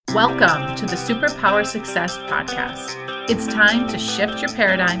Welcome to the Superpower Success Podcast. It's time to shift your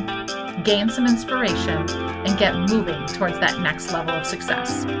paradigm, gain some inspiration, and get moving towards that next level of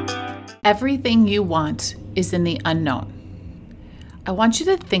success. Everything you want is in the unknown. I want you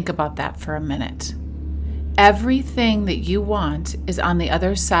to think about that for a minute. Everything that you want is on the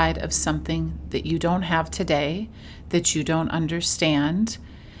other side of something that you don't have today, that you don't understand.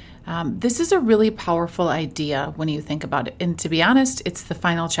 This is a really powerful idea when you think about it. And to be honest, it's the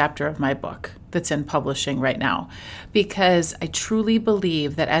final chapter of my book that's in publishing right now, because I truly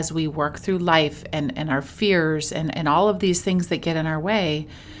believe that as we work through life and our fears and all of these things that get in our way,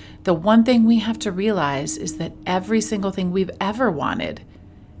 the one thing we have to realize is that every single thing we've ever wanted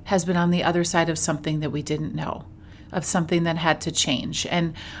has been on the other side of something that we didn't know, of something that had to change.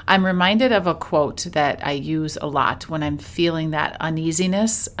 And I'm reminded of a quote that I use a lot when I'm feeling that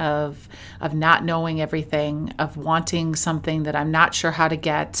uneasiness of not knowing everything, of wanting something that I'm not sure how to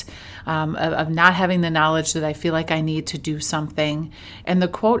get, of not having the knowledge that I feel like I need to do something. And the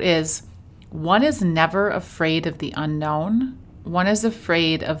quote is, "One is never afraid of the unknown. One is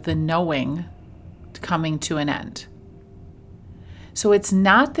afraid of the knowing coming to an end." So it's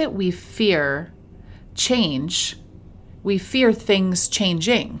not that we fear change. We fear things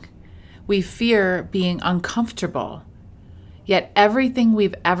changing. We fear being uncomfortable. Yet everything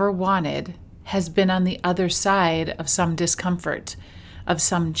we've ever wanted has been on the other side of some discomfort, of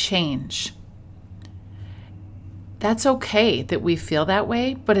some change. That's okay that we feel that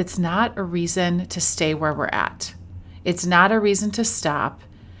way, but it's not a reason to stay where we're at. It's not a reason to stop.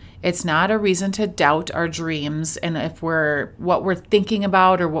 It's not a reason to doubt our dreams and if what we're thinking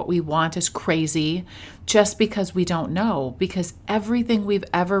about or what we want is crazy just because we don't know, because everything we've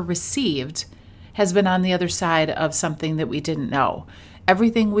ever received has been on the other side of something that we didn't know.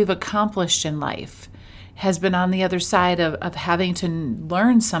 Everything we've accomplished in life has been on the other side of having to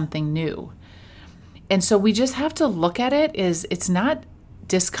learn something new. And so we just have to look at it as it's not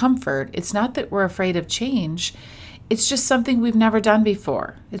discomfort. It's not that we're afraid of change. It's just something we've never done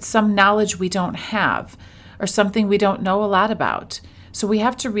before. It's some knowledge we don't have or something we don't know a lot about. So we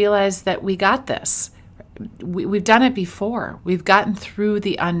have to realize that we got this. We've done it before. We've gotten through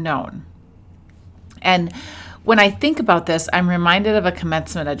the unknown. And when I think about this, I'm reminded of a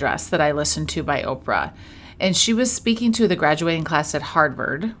commencement address that I listened to by Oprah. And she was speaking to the graduating class at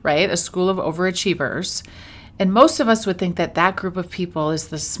Harvard, right? A school of overachievers. And most of us would think that that group of people is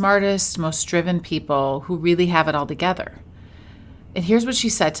the smartest, most driven people who really have it all together. And here's what she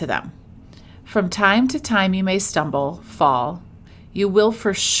said to them. "From time to time you may stumble, fall. You will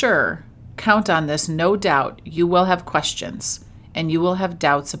for sure count on this, no doubt. You will have questions and you will have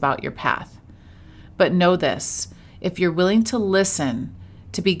doubts about your path. But know this, if you're willing to listen,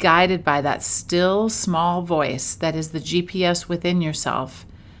 to be guided by that still small voice that is the GPS within yourself,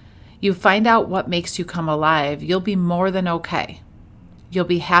 you find out what makes you come alive, you'll be more than okay. You'll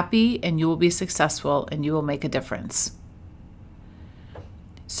be happy and you will be successful and you will make a difference."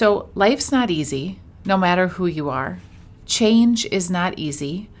 So life's not easy, no matter who you are. Change is not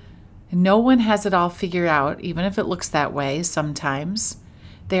easy. No one has it all figured out, even if it looks that way sometimes.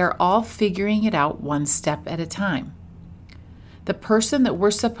 They are all figuring it out one step at a time. The person that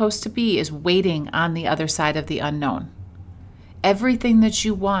we're supposed to be is waiting on the other side of the unknown. Everything that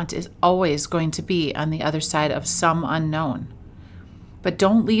you want is always going to be on the other side of some unknown. But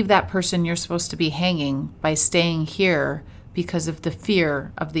don't leave that person you're supposed to be hanging by staying here because of the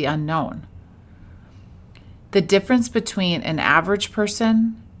fear of the unknown. The difference between an average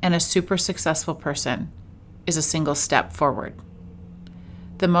person and a super successful person is a single step forward.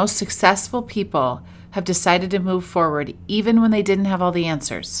 The most successful people have decided to move forward even when they didn't have all the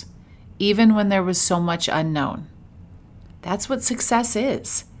answers, even when there was so much unknown. That's what success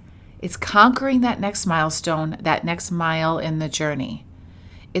is. It's conquering that next milestone, that next mile in the journey.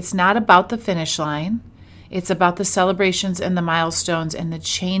 It's not about the finish line. It's about the celebrations and the milestones and the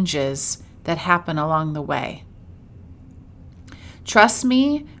changes that happen along the way. Trust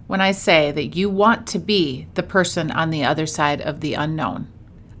me when I say that you want to be the person on the other side of the unknown.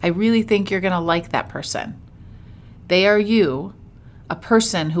 I really think you're going to like that person. They are you, a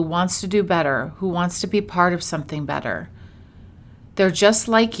person who wants to do better, who wants to be part of something better. They're just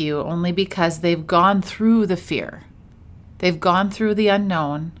like you only because they've gone through the fear. They've gone through the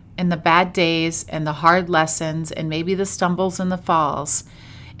unknown and the bad days and the hard lessons and maybe the stumbles and the falls,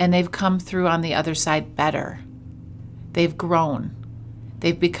 and they've come through on the other side better. They've grown.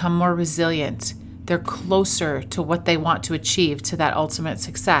 They've become more resilient. They're closer to what they want to achieve, to that ultimate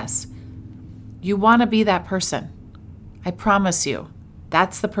success. You want to be that person. I promise you,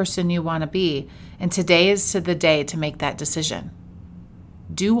 that's the person you want to be. And today is the day to make that decision.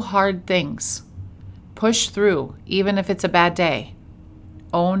 Do hard things. Push through, even if it's a bad day.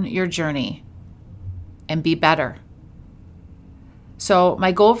 Own your journey and be better. So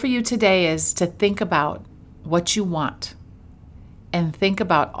my goal for you today is to think about what you want and think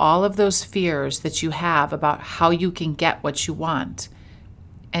about all of those fears that you have about how you can get what you want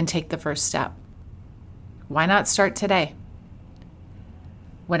and take the first step. Why not start today?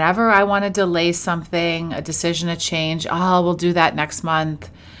 Whenever I want to delay something, a decision, a change, we'll do that next month,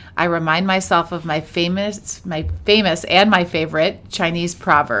 I remind myself of my famous and my favorite Chinese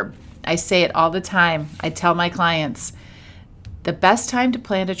proverb. I say it all the time. I tell my clients, the best time to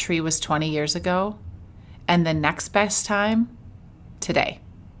plant a tree was 20 years ago, and the next best time, today.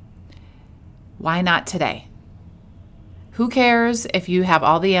 Why not today? Who cares if you have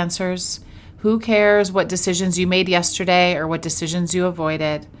all the answers? Who cares what decisions you made yesterday or what decisions you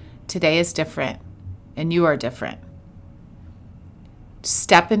avoided? Today is different, and you are different.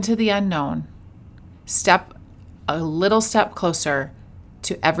 Step into the unknown. Step a little step closer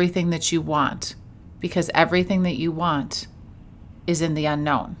to everything that you want, because everything that you want is in the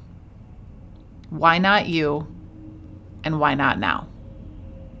unknown. Why not you, and why not now?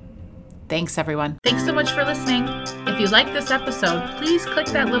 Thanks, everyone. Thanks so much for listening. If you like this episode, please click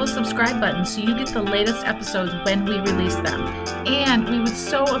that little subscribe button so you get the latest episodes when we release them. And we would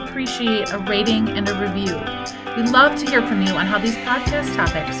so appreciate a rating and a review. We'd love to hear from you on how these podcast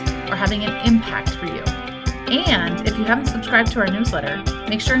topics are having an impact for you. And if you haven't subscribed to our newsletter,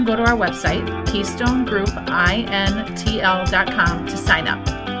 make sure and go to our website, KeystoneGroupINTL.com, to sign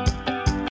up.